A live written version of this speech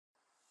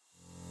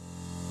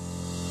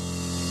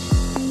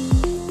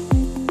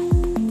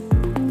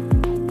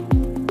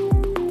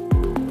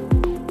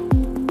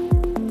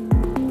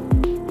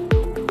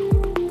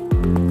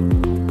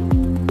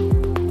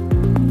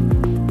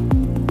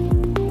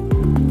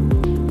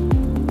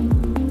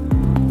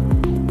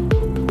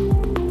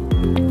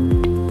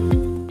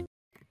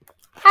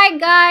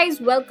guys,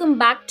 welcome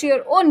back to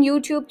your own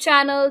YouTube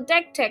channel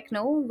Tech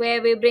Techno,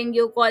 where we bring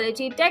you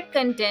quality tech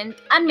content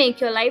and make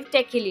your life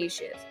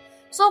techilicious.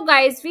 So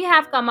guys, we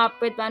have come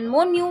up with one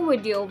more new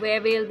video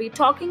where we'll be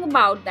talking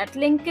about that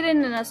LinkedIn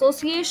in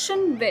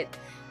association with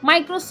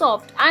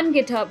Microsoft and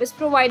GitHub is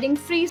providing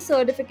free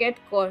certificate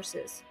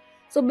courses.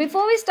 So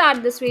before we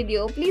start this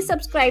video, please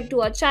subscribe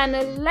to our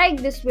channel,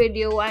 like this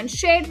video and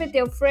share it with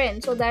your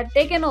friends so that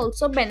they can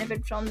also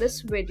benefit from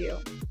this video.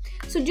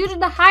 So due to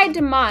the high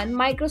demand,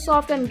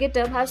 Microsoft and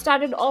GitHub have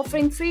started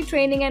offering free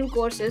training and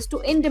courses to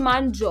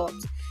in-demand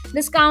jobs,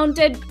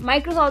 discounted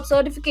Microsoft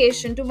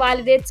certification to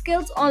validate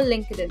skills on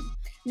LinkedIn.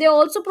 They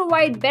also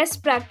provide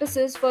best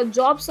practices for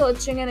job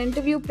searching and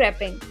interview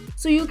prepping,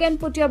 so you can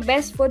put your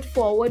best foot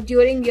forward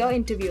during your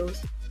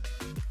interviews.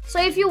 So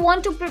if you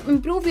want to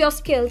improve your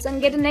skills and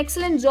get an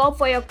excellent job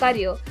for your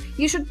career,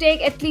 you should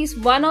take at least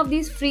one of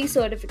these free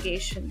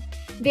certifications.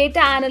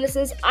 Data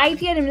analysis,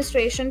 IT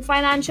administration,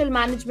 financial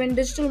management,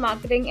 digital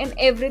marketing, and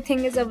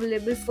everything is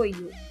available for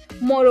you.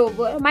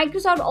 Moreover,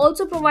 Microsoft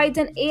also provides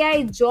an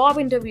AI job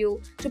interview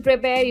to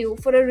prepare you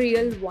for a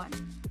real one.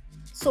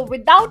 So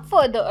without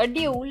further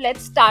ado,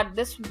 let's start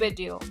this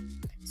video.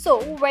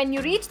 So when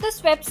you reach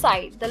this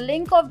website, the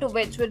link of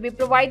which will be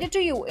provided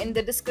to you in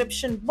the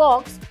description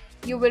box,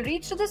 you will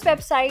reach to this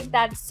website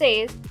that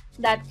says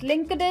that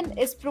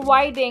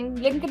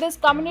LinkedIn's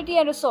community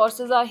and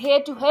resources are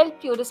here to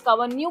help you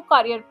discover new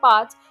career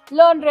paths,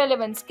 learn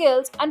relevant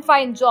skills, and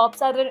find jobs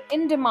that are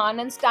in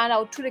demand and stand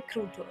out to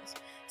recruiters.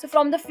 So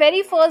from the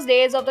very first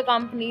days of the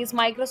companies,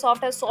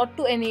 Microsoft has sought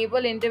to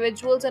enable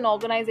individuals and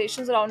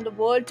organizations around the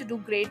world to do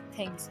great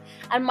things.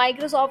 And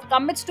Microsoft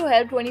commits to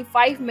help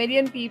 25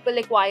 million people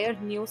acquire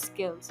new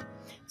skills.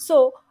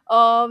 So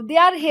they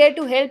are here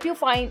to help you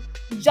find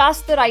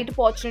just the right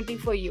opportunity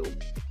for you.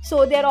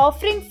 So they are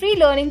offering free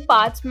learning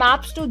paths,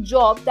 maps to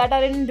jobs that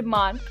are in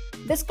demand,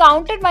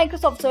 discounted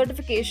Microsoft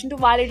certification to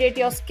validate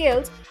your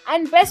skills,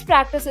 and best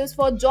practices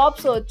for job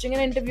searching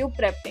and interview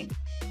prepping.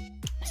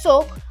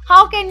 So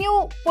how can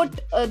you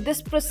put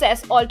this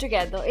process all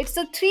together? It's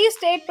a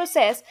three-stage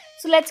process.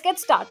 So let's get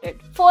started.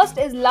 First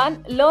is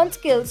learn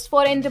skills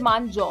for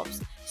in-demand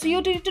jobs. So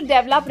you need to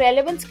develop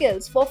relevant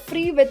skills for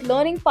free with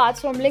learning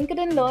paths from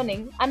LinkedIn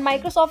Learning and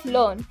Microsoft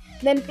Learn,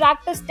 then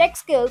practice tech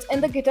skills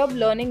in the GitHub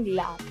Learning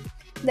Lab.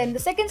 Then the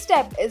second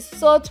step is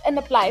search and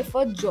apply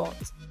for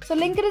jobs. So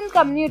LinkedIn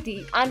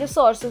community and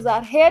resources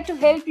are here to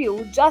help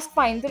you just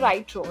find the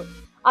right role.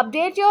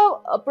 Update your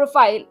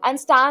profile and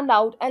stand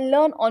out and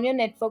learn on your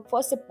network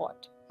for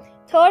support.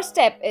 Third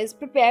step is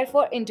prepare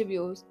for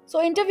interviews.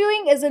 So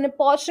interviewing is an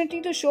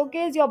opportunity to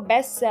showcase your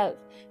best self,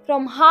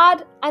 from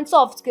hard and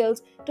soft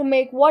skills to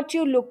make what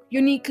you look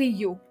uniquely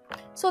you.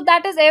 So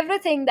that is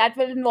everything that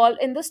will involve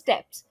in the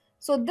steps.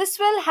 So this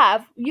will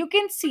have, you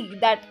can see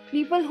that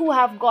people who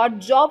have got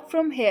job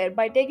from here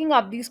by taking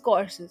up these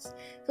courses.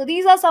 So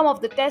these are some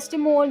of the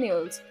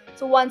testimonials.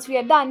 So once we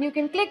are done, you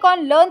can click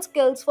on learn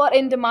skills for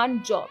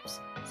in-demand jobs.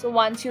 So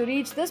once you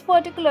reach this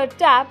particular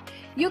tab,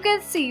 you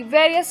can see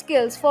various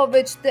skills for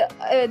which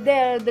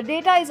the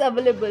data is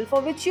available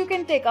for which you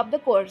can take up the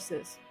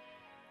courses.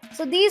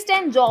 So these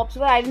 10 jobs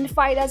were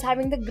identified as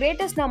having the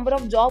greatest number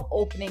of job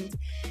openings.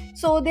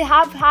 So they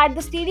have had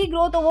the steady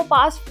growth over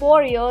past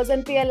 4 years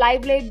and pay a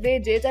lively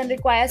wages and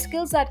require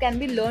skills that can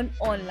be learned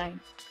online.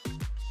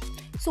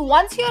 So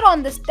once you're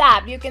on this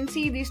tab, you can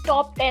see these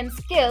top 10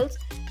 skills.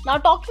 Now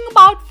talking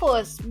about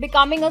first,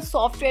 becoming a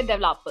software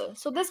developer.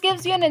 So this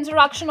gives you an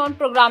introduction on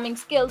programming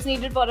skills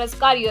needed for his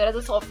career as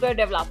a software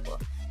developer.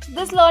 So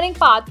this learning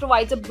path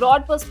provides a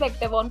broad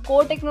perspective on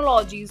core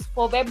technologies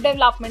for web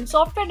development,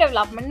 software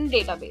development, and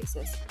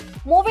databases.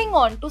 Moving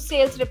on to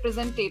sales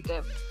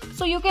representative.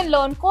 So you can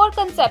learn core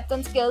concepts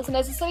and skills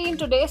necessary in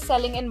today's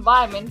selling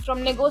environment,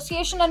 from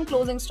negotiation and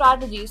closing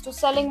strategies to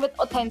selling with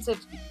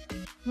authenticity.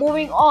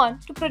 Moving on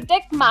to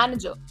project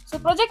manager. So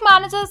project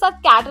managers are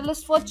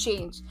catalysts for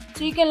change.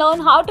 So you can learn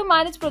how to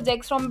manage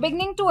projects from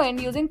beginning to end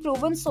using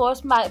proven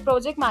source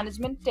project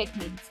management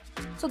techniques.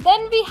 So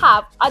then we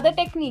have other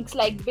techniques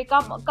like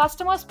become a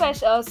customer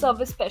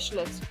service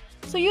specialist.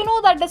 So you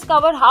know that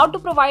discover how to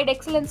provide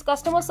excellent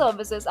customer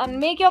services and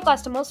make your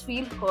customers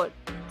feel heard.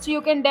 So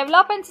you can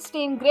develop and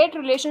sustain great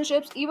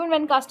relationships even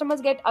when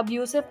customers get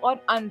abusive or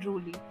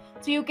unruly.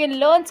 So you can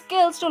learn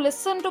skills to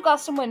listen to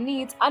customer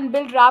needs and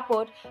build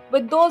rapport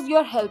with those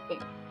you're helping.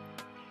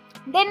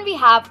 Then we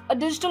have a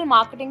digital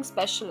marketing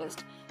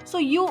specialist. So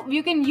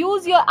you can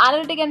use your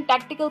analytic and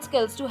tactical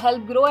skills to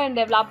help grow and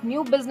develop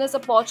new business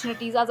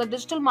opportunities as a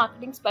digital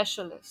marketing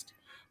specialist.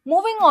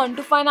 Moving on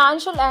to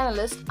financial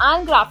analyst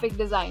and graphic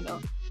designer.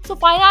 So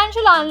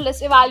financial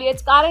analyst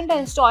evaluates current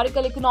and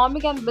historical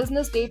economic and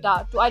business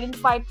data to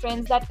identify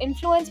trends that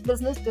influence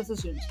business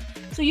decisions.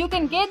 So you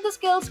can get the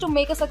skills to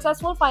make a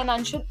successful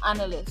financial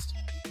analyst.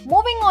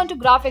 Moving on to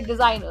graphic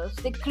designers,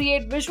 they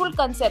create visual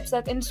concepts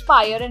that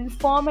inspire,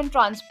 inform, and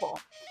transform.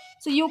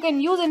 So you can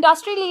use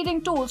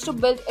industry-leading tools to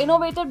build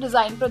innovative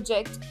design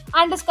projects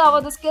and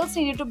discover the skills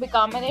needed to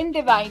become an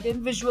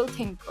independent visual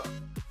thinker.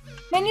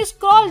 When you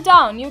scroll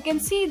down, you can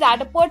see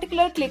that a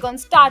particular click on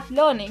start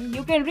learning,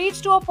 you can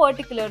reach to a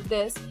particular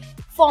this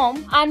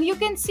form, and you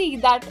can see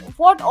that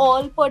what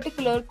all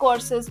particular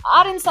courses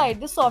are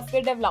inside the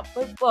software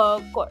developer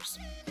course.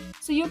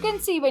 So you can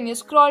see when you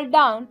scroll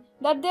down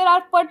that there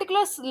are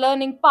particular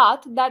learning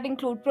paths that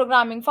include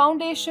programming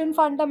foundation,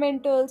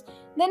 fundamentals,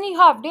 then you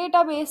have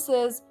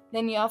databases,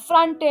 then you have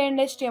front-end,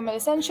 HTML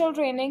essential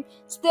training.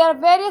 So there are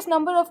various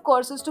number of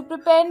courses to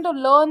prepare to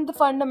learn the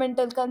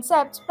fundamental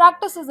concepts,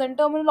 practices and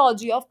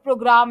terminology of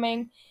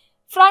programming,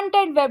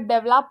 front-end web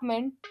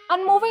development,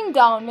 and moving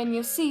down when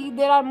you see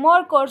there are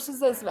more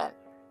courses as well.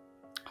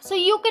 So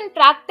you can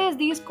practice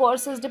these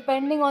courses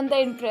depending on the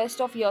interest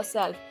of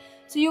yourself.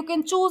 So you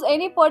can choose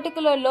any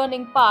particular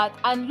learning path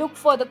and look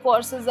for the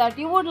courses that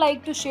you would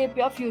like to shape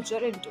your future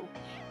into.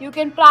 You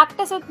can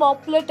practice with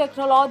popular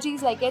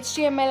technologies like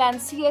HTML and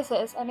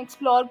CSS and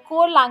explore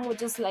core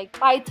languages like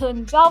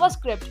Python,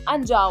 JavaScript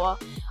and Java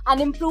and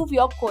improve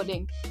your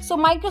coding. So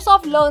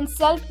Microsoft Learn's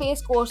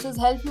self-paced courses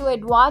help you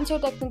advance your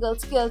technical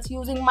skills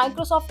using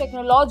Microsoft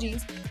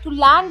technologies to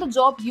land the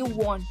job you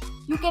want.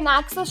 You can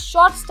access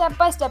short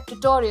step-by-step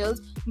tutorials,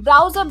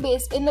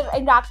 browser-based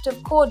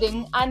interactive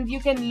coding, and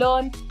you can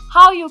learn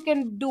how you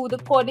can do the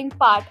coding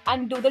part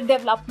and do the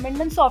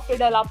development and software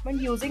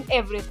development using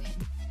everything.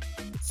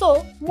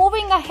 So,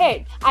 moving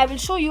ahead, I will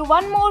show you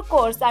one more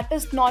course that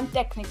is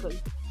non-technical.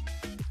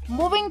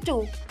 Moving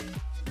to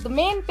the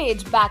main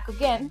page back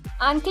again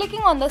and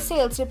clicking on the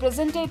sales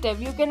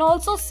representative, you can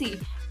also see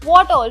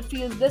what all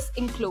fields this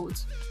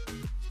includes.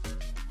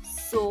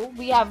 So,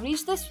 we have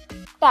reached this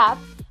tab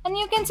and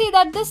you can see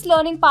that this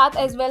learning path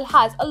as well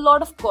has a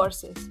lot of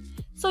courses.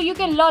 So you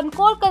can learn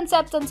core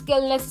concepts and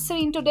skills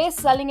necessary in today's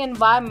selling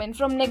environment,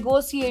 from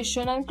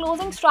negotiation and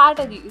closing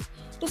strategies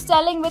to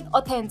selling with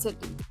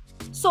authenticity.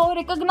 So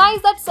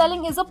recognize that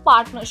selling is a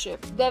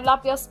partnership.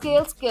 Develop your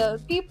sales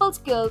skills, people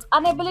skills,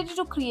 and ability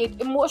to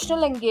create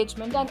emotional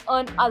engagement and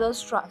earn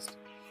others' trust.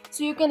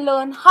 So you can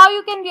learn how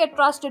you can be a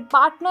trusted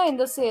partner in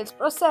the sales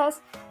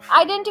process,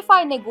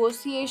 identify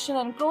negotiation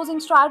and closing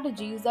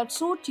strategies that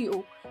suit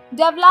you,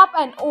 develop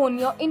and own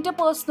your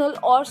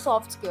interpersonal or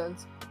soft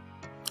skills.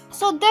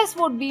 So this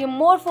would be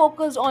more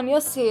focused on your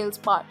sales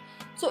part.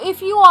 So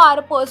if you are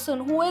a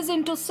person who is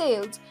into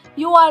sales,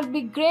 you are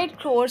be great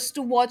course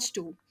to watch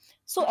too.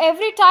 So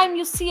every time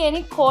you see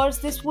any course,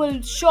 this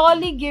will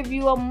surely give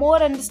you a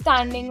more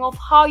understanding of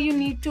how you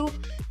need to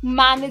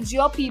manage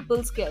your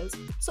people skills.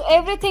 So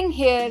everything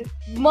here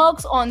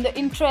works on the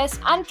interest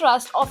and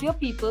trust of your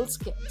people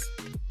skills.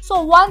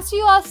 So once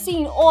you have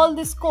seen all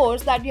this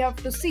course that you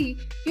have to see,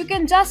 you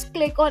can just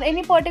click on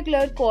any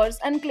particular course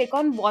and click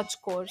on watch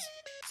course.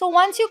 So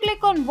once you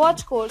click on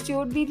watch course, you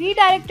would be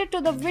redirected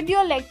to the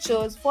video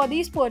lectures for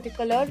these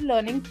particular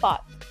learning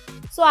path.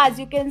 So as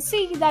you can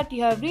see that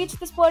you have reached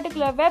this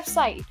particular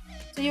website.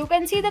 So you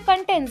can see the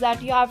contents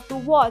that you have to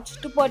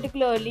watch to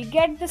particularly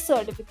get this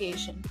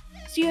certification.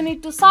 So you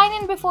need to sign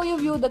in before you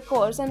view the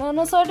course and earn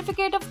a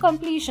certificate of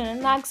completion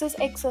and access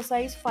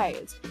exercise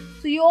files.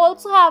 So you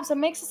also have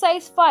some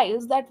exercise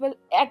files that will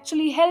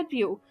actually help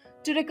you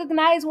to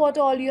recognize what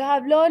all you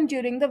have learned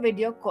during the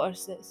video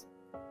courses.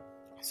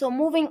 So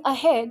moving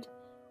ahead,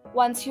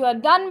 once you are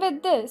done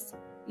with this,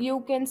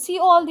 you can see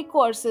all the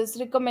courses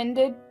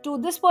recommended to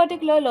this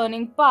particular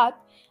learning path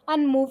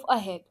and move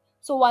ahead.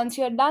 So once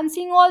you are done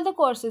seeing all the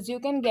courses, you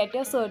can get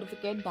your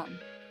certificate done.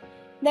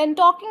 Then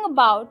talking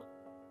about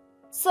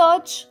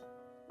search,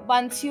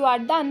 once you are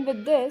done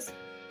with this,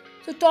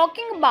 so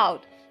talking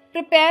about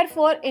prepare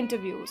for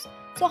interviews.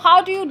 So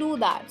how do you do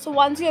that? So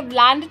once you have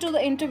landed to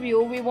the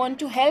interview, we want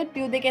to help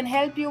you. They can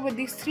help you with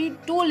these two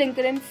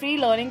LinkedIn free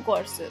learning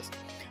courses.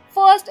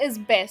 First is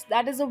BEST,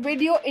 that is a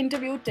video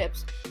interview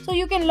tips. So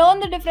you can learn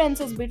the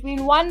differences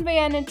between one-way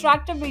and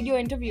interactive video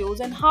interviews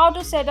and how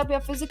to set up your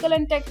physical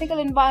and technical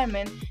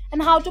environment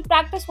and how to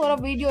practice for a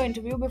video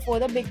interview before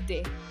the big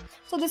day.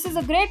 So this is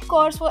a great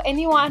course for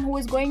anyone who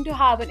is going to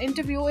have an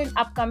interview in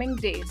upcoming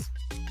days.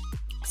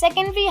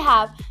 Second, we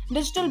have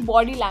digital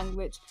body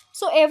language.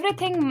 So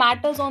everything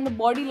matters on the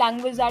body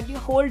language that you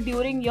hold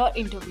during your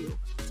interview.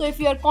 So if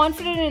you are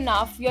confident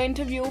enough, your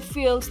interview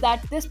feels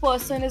that this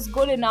person is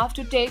good enough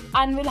to take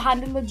and will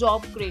handle the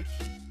job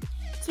greatly.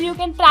 So you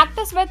can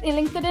practice with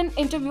LinkedIn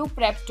interview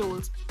prep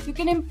tools. You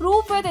can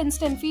improve with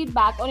instant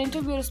feedback on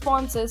interview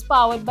responses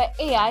powered by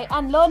AI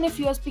and learn if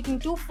you are speaking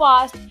too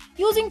fast,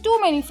 using too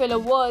many filler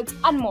words,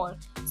 and more.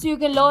 So you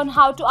can learn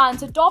how to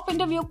answer top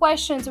interview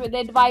questions with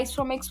advice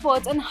from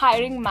experts and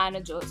hiring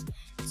managers.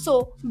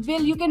 So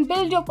you can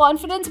build your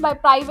confidence by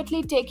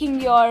privately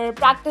taking your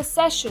practice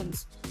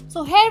sessions.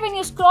 So here when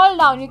you scroll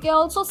down, you can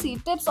also see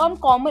tips on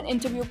common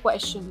interview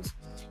questions.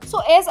 So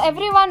as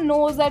everyone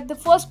knows that the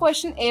first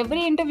question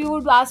every interview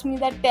would ask me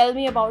that tell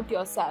me about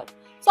yourself.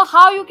 So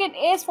how you can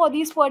ace for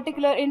these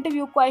particular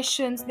interview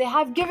questions, they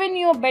have given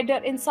you a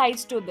better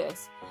insights to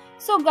this.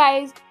 So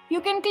guys, you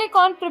can click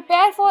on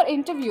prepare for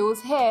interviews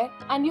here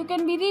and you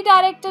can be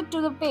redirected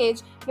to the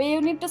page where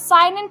you need to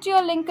sign into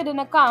your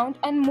LinkedIn account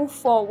and move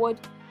forward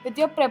with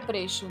your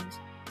preparations.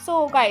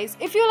 So guys,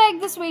 if you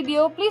like this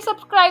video, please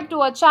subscribe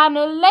to our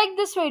channel, like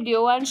this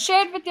video and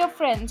share it with your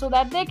friends so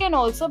that they can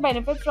also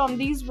benefit from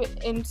these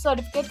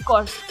certificate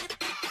courses.